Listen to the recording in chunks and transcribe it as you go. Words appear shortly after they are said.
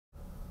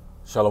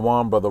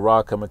Shalom, Brother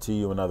Rod coming to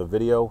you in another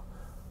video.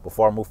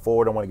 Before I move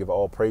forward, I want to give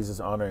all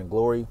praises, honor, and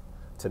glory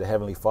to the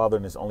Heavenly Father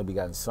and His only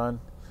begotten Son,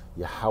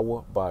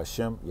 Yahweh,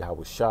 Ba'Hashem,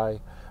 Yahweh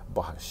Shai,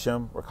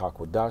 Ba'Hashem,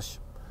 Rakakwadash.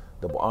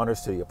 Double honors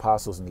to the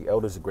apostles and the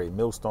elders, a great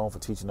millstone, for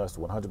teaching us the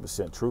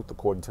 100% truth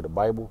according to the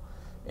Bible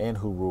and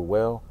who rule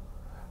well.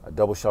 A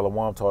double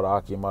shalom to all the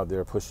Akim out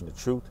there pushing the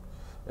truth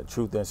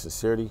and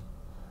sincerity,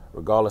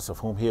 regardless of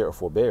whom here or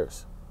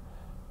forbears.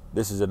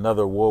 This is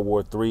another World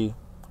War III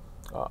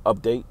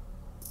update.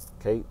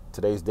 Okay,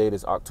 today's date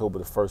is October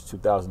the 1st,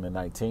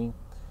 2019,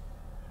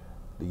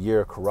 the year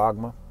of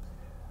Karagma.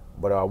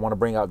 But I want to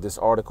bring out this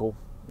article.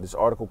 This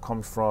article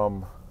comes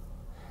from,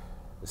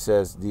 it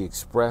says, the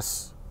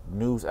Express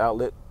news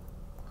outlet.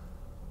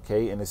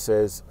 Okay, and it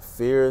says,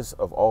 fears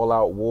of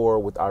all-out war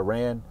with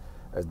Iran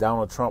as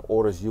Donald Trump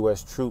orders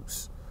U.S.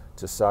 troops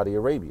to Saudi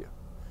Arabia.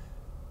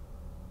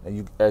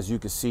 And as you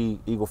can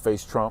see,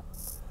 eagle-faced Trump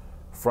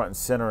front and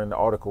center in the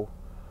article.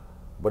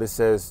 But it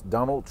says,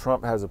 Donald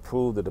Trump has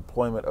approved the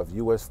deployment of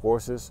U.S.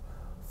 forces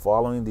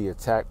following the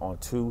attack on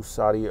 2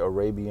 Saudi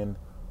Arabian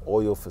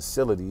oil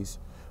facilities,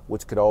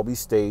 which could all be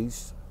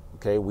staged.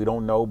 Okay, we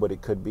don't know, but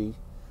it could be. It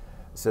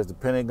says the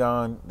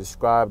Pentagon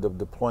described the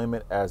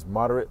deployment as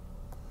moderate,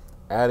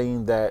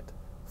 adding that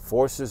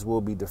forces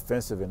will be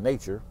defensive in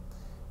nature.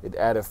 It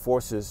added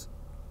forces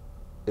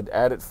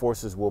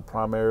will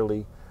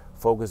primarily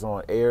focus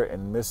on air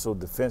and missile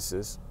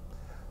defenses.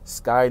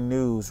 Sky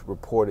News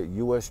reported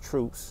U.S.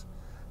 troops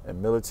and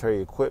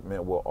military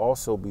equipment will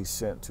also be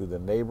sent to the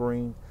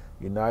neighboring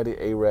United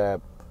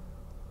Arab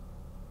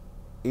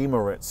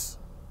Emirates,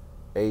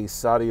 a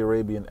Saudi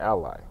Arabian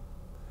ally.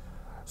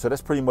 So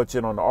that's pretty much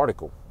it on the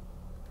article.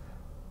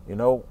 You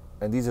know,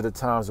 and these are the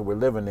times that we're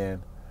living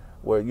in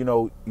where, you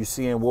know, you're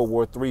seeing World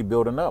War III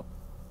building up.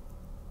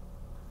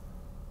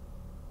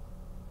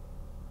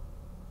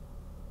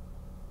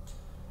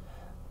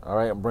 All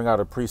right, I'll bring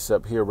out a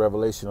precept here,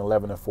 Revelation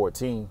 11 and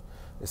 14.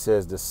 It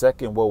says, the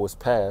second woe was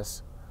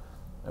past.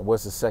 And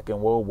what's the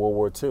second woe? World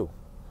War II.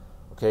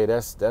 Okay,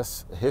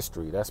 that's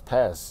history. That's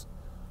past.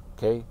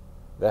 Okay,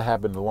 that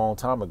happened a long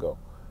time ago.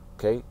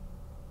 Okay,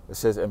 it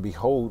says, and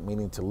behold,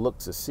 meaning to look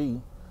to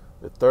see,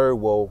 the third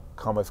woe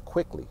cometh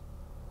quickly.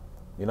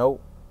 You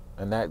know,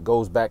 and that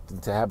goes back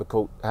to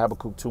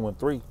Habakkuk 2 and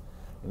 3. You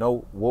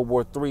know, World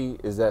War III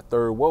is that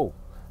third woe,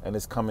 and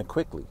it's coming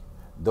quickly.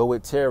 Though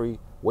it tarry,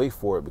 wait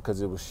for it,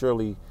 because it will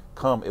surely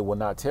come, it will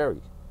not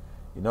tarry.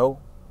 You know,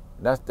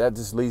 that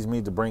just leads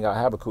me to bring out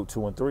Habakkuk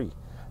 2 and 3.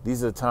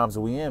 These are the times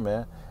that we in,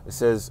 man. It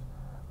says,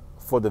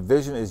 for the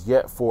vision is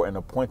yet for an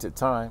appointed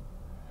time,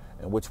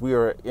 in which we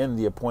are in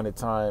the appointed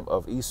time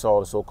of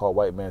Esau, the so-called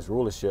white man's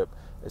rulership,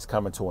 is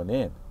coming to an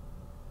end.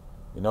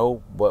 You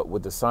know, but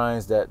with the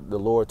signs that the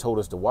Lord told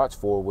us to watch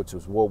for, which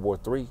was World War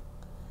III,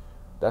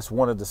 that's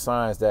one of the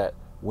signs that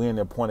we're in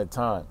the appointed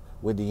time,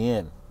 with the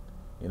end.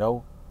 You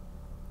know,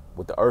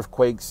 with the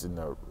earthquakes and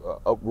the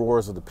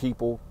uproars of the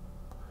people,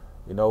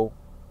 you know,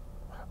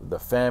 the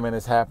famine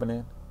is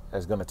happening,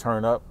 that's going to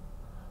turn up.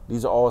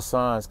 These are all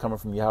signs coming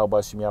from Yahweh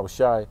Ba'Hashem, Yahweh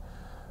Shai,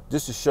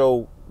 just to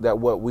show that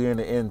what we're in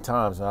the end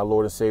times, and our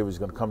Lord and Savior is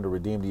going to come to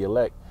redeem the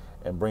elect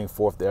and bring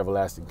forth the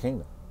everlasting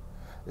kingdom.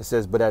 It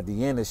says, but at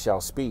the end it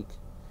shall speak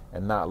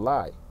and not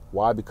lie.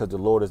 Why? Because the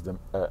Lord is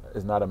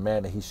not a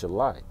man that he should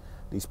lie.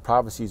 These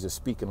prophecies are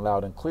speaking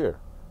loud and clear.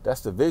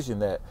 That's the vision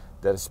that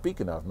is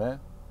speaking of,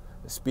 man.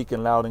 It's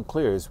speaking loud and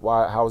clear.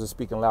 How is it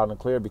speaking loud and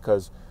clear?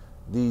 Because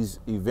these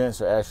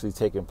events are actually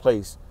taking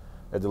place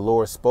that the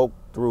Lord spoke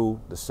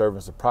through the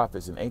servants of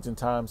prophets in ancient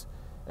times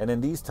and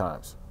in these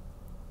times.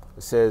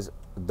 It says,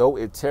 though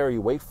it tarry,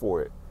 wait for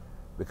it,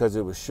 because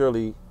it will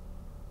surely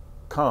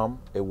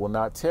come, it will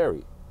not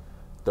tarry.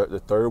 The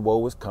third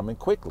woe is coming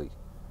quickly.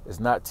 It's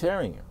not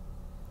tarrying,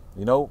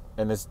 you know,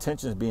 and there's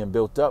tensions being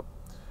built up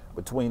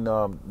between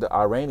the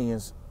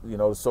Iranians, you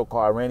know, the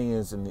so-called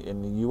Iranians in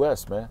the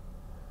U.S., man.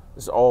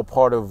 It's all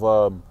part of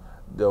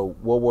the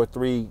World War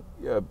III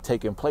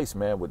taking place,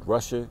 man, with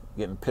Russia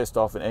getting pissed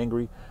off and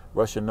angry.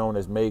 Russia known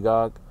as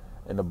Magog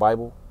in the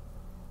Bible.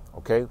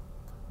 Okay,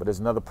 but there's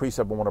another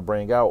precept I want to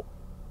bring out.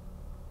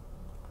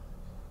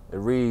 It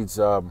reads,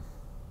 the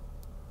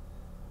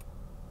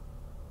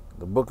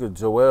book of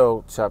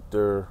Joel,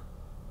 chapter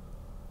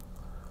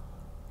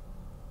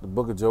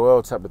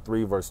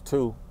 3, verse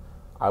 2.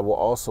 I will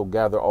also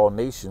gather all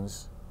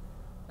nations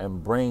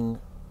and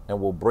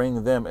will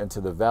bring them into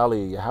the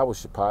valley of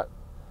Yehoshaphat.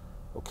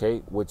 Okay,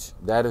 which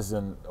that is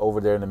over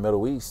there in the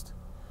Middle East,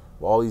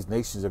 where all these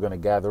nations are going to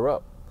gather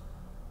up.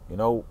 You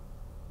know,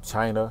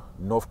 China,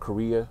 North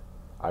Korea,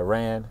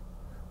 Iran,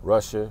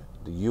 Russia,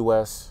 the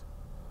U.S.,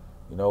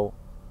 you know,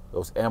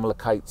 those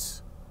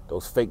Amalekites,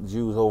 those fake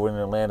Jews over in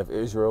the land of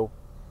Israel,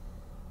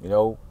 you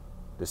know,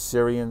 the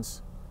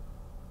Syrians.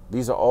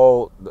 These are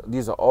all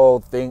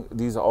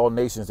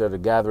nations that are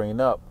gathering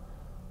up,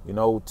 you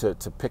know, to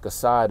pick a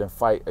side and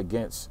fight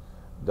against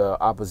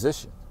the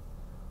opposition.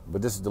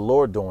 But this is the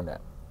Lord doing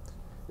that.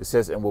 It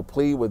says, and will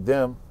plead with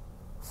them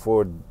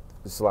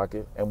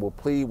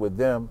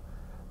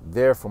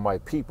there for my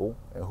people.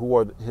 And who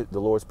are the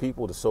Lord's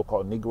people? The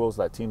so-called Negroes,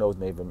 Latinos,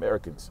 Native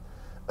Americans.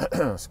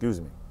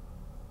 Excuse me.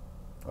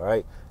 All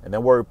right. And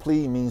that word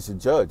plead means to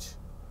judge.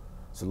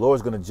 So the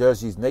Lord's going to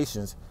judge these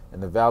nations in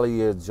the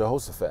valley of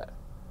Jehoshaphat.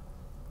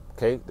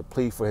 Okay. To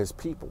plead for his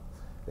people.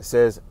 It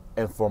says,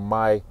 and for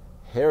my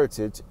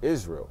heritage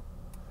Israel,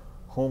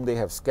 whom they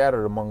have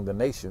scattered among the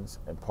nations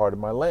and parted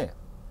my land.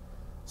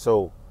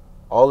 So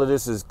all of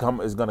this is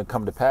going to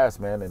come to pass,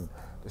 man. And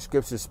the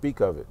scriptures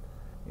speak of it,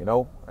 you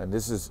know, and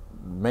this is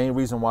the main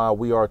reason why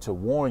we are to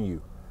warn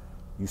you,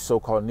 you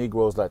so-called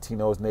Negroes,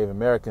 Latinos, Native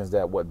Americans,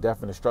 that what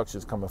death and destruction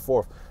is coming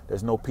forth.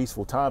 There's no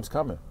peaceful times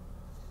coming.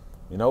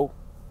 You know,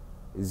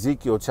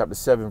 Ezekiel chapter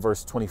 7,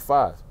 verse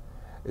 25,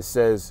 it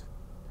says,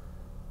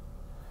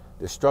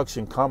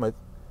 destruction cometh,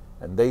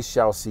 and they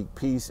shall seek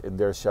peace, and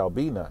there shall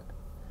be none.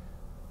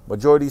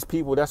 Majority of these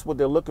people, that's what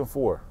they're looking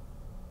for.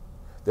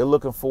 They're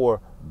looking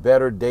for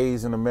better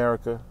days in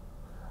America,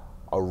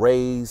 a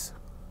raise,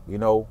 you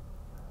know.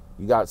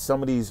 You got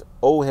some of these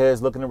old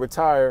heads looking to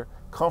retire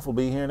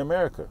comfortably here in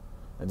America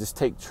and just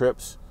take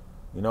trips,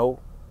 you know,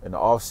 in the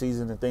off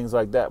season and things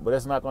like that. But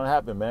that's not going to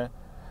happen, man.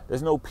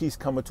 There's no peace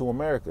coming to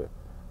America.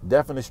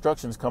 Death and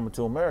destruction is coming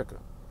to America.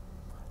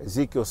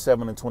 Ezekiel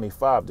 7 and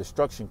 25,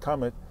 destruction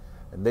cometh,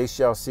 and they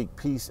shall seek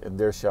peace, and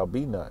there shall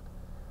be none.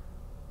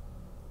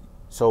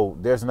 So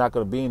there's not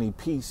going to be any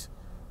peace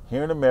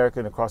here in America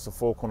and across the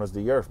four corners of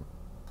the earth.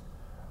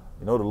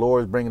 You know, the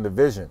Lord is bringing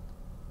division,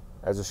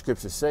 as the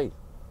scriptures say.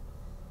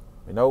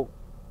 You know,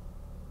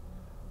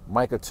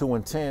 Micah 2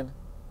 and 10,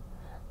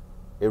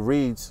 it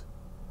reads,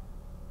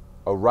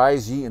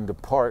 arise ye and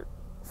depart,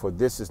 for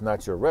this is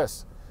not your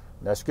rest.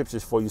 And that scripture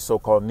is for you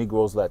so-called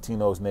Negroes,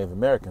 Latinos, Native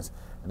Americans.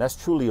 And that's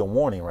truly a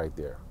warning right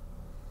there.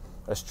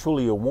 That's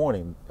truly a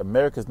warning.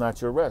 America's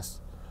not your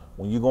rest.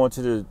 When you go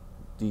into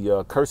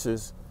the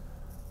curses,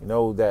 you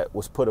know, that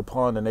was put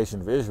upon the nation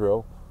of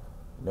Israel,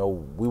 you know,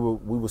 we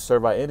will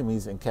serve our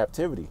enemies in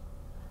captivity.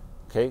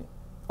 Okay?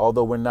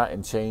 Although we're not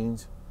in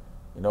chains,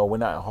 you know, we're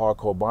not in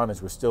hardcore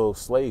bondage, we're still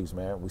slaves,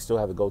 man. We still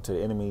have to go to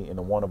the enemy in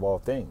the one of all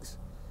things.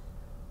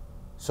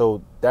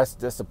 So that's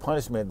the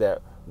punishment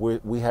that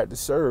we had to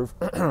serve,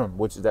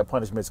 which is that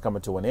punishment is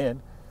coming to an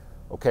end.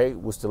 Okay,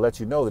 was to let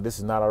you know that this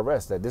is not our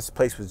rest, that this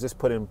place was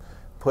just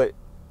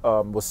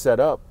was set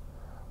up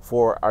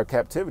for our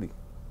captivity.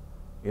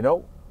 You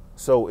know,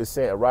 so it's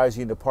saying arise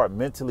ye and depart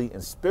mentally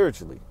and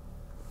spiritually.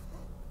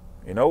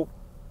 You know,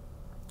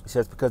 it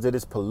says because it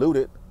is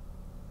polluted.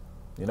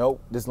 You know,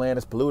 this land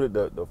is polluted,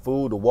 the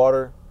food, the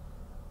water,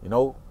 you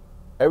know,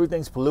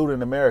 everything's polluted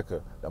in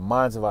America. The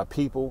minds of our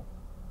people,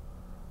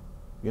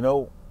 you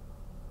know,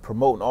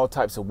 promoting all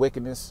types of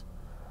wickedness.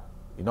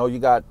 You know, you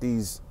got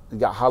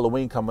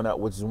Halloween coming up,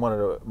 which is one of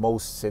the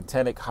most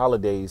satanic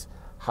holidays,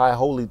 high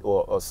holy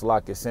or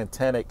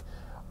satanic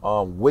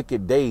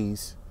wicked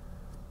days,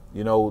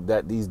 you know,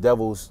 that these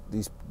devils,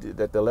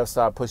 that the left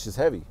side pushes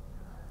heavy.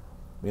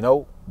 You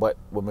know, but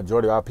the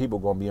majority of our people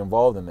are going to be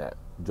involved in that,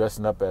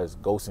 dressing up as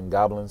ghosts and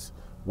goblins,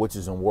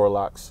 witches and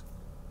warlocks.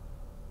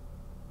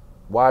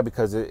 Why?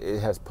 Because it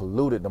has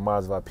polluted the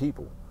minds of our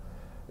people.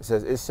 It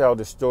says, it shall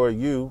destroy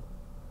you,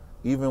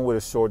 even with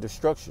a sword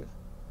destruction.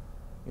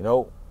 You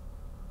know,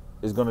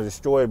 it's going to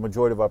destroy the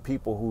majority of our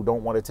people who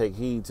don't want to take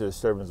heed to the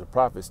servants of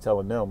prophets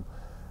telling them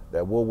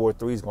that World War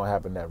III is going to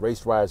happen, that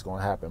race riot is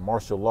going to happen,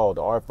 martial law,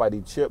 the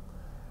RFID chip,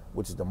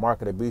 which is the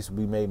mark of the beast, will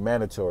be made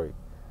mandatory.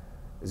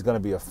 It's going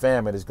to be a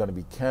famine. It's going to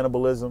be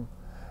cannibalism.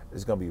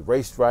 It's going to be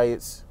race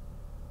riots,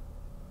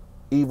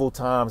 evil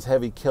times,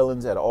 heavy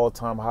killings at an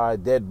all-time high,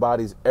 dead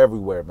bodies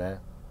everywhere, man.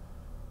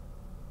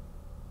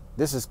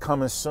 This is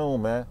coming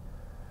soon, man.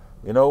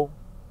 You know,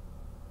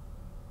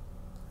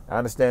 I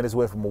understand this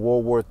went from a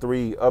World War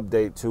III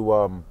update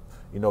to,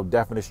 you know,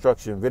 death and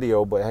destruction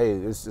video, but hey,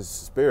 it's the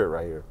spirit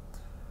right here,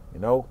 you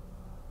know.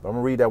 But I'm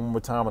going to read that one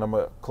more time, and I'm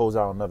going to close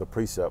out another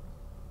precept.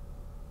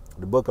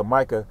 The book of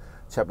Micah,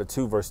 chapter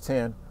 2, verse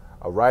 10,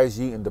 arise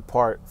ye and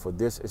depart, for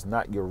this is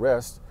not your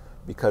rest,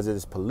 because it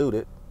is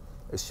polluted.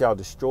 It shall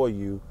destroy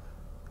you,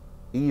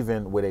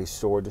 even with a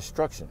sword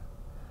destruction.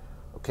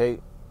 Okay?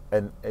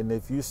 And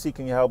if you're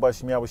seeking Yahweh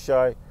Shem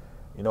Yahushai,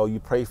 you know, you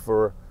pray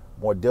for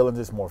more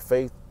diligence, more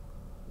faith,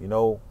 you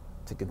know,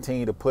 to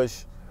continue to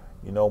push,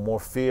 you know, more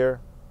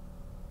fear.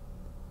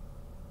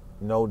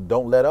 You know,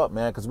 don't let up,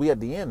 man, because we at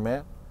the end,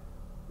 man.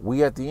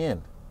 We at the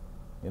end,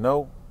 you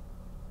know.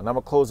 And I'm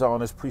going to close out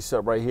on this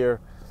precept right here.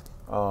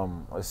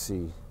 Let's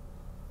see.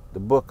 The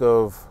book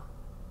of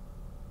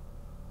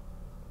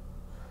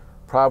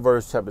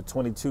Proverbs chapter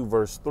 22,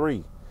 verse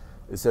 3.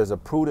 It says, a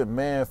prudent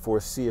man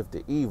foreseeth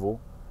the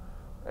evil.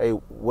 Hey,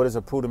 what is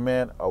a prudent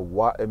man?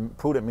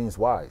 Prudent means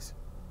wise.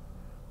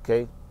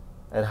 Okay?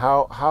 And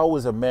how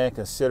is a man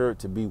considered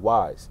to be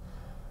wise?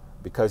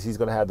 Because he's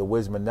going to have the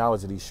wisdom and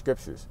knowledge of these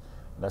scriptures.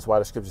 And that's why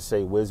the scriptures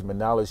say, wisdom and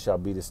knowledge shall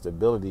be the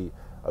stability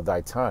of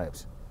thy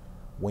times.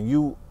 When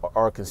you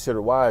are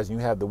considered wise and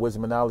you have the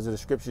wisdom and knowledge of the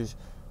scriptures,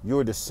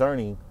 you're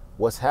discerning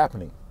what's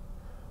happening,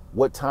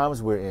 what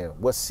times we're in,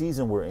 what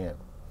season we're in.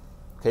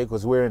 Okay,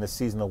 because we're in a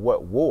season of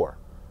what? War.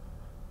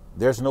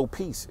 There's no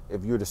peace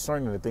if you're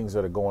discerning the things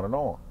that are going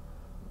on.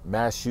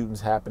 Mass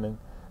shootings happening,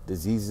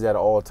 diseases at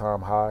an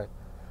all-time high,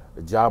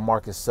 The job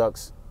market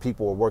sucks.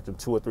 People are working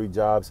 2 or 3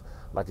 jobs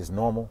like it's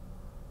normal.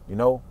 You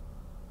know,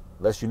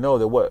 lets you know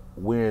that what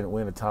we're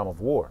in a time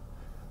of war.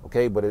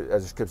 Okay, but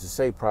as the scriptures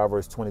say,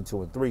 Proverbs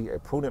 22:3, a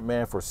prudent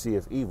man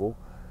foreseeth evil.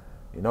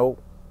 You know,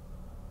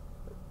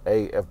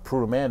 a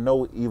prudent man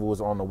know evil is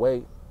on the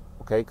way.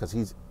 Okay,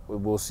 because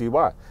we'll see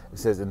why. It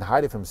says, and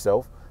hideth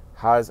himself.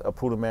 How is a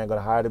prudent man going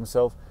to hide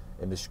himself?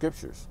 In the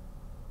scriptures.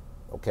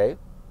 Okay,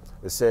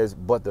 it says,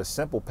 but the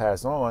simple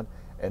pass on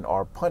and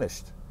are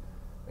punished.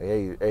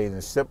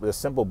 The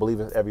simple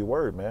believeth every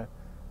word, man.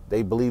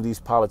 They believe these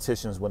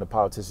politicians when the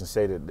politicians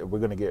say that we're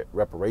going to get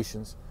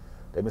reparations.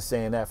 They've been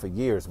saying that for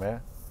years,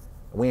 man.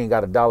 We ain't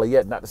got $1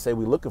 yet. Not to say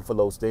we're looking for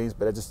those things,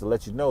 but just to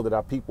let you know that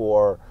our people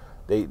are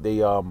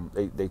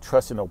they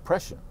trust in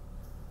oppression.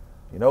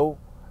 You know,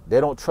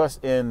 they don't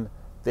trust in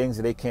things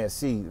that they can't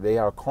see. They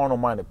are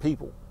carnal-minded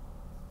people.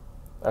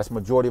 That's the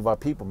majority of our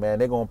people, man.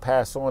 They're gonna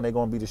pass on. They're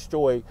gonna be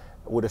destroyed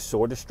with a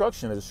sword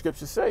destruction, as the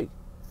scriptures say.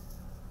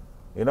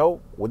 You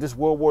know, with this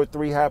World War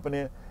III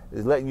happening,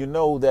 is letting you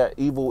know that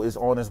evil is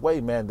on its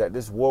way, man. That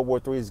this World War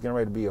III is getting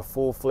ready to be a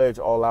full-fledged,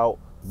 all-out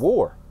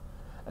war.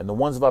 And the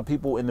ones of our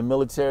people in the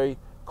military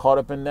caught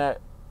up in that,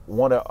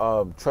 want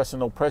to trust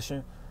in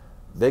oppression,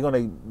 they're going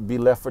to be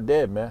left for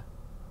dead, man.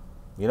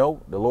 You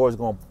know, the Lord's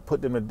going to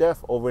put them to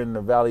death over in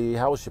the Valley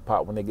of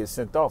Yehoshaphat when they get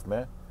sent off,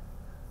 man.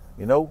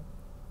 You know,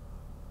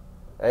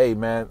 hey,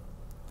 man,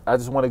 I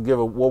just want to give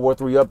a World War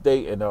III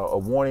update and a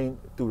warning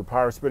through the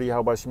power and spirit of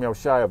Yahweh Shemel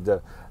Shai of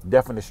the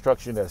death and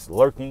destruction that's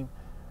lurking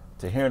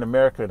to here in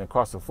America and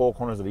across the 4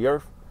 corners of the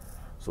earth.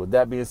 So with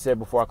that being said,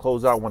 before I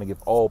close out, I want to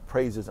give all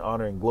praises,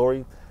 honor, and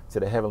glory to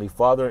the Heavenly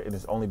Father and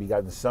His only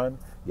begotten Son,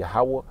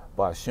 Yahweh,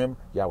 Ba'ashem,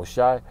 Yahweh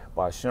Shai,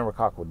 Ba'ashem,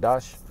 Rakak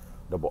Wadash.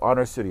 Double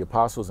honors to the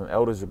apostles and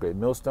elders of Great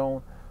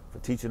Millstone for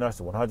teaching us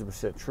the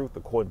 100% truth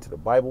according to the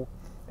Bible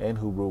and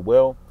who rule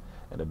well.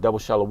 And a double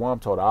shalom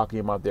to all the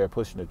Akim out there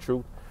pushing the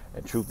truth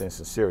and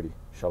sincerity.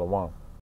 Shalom.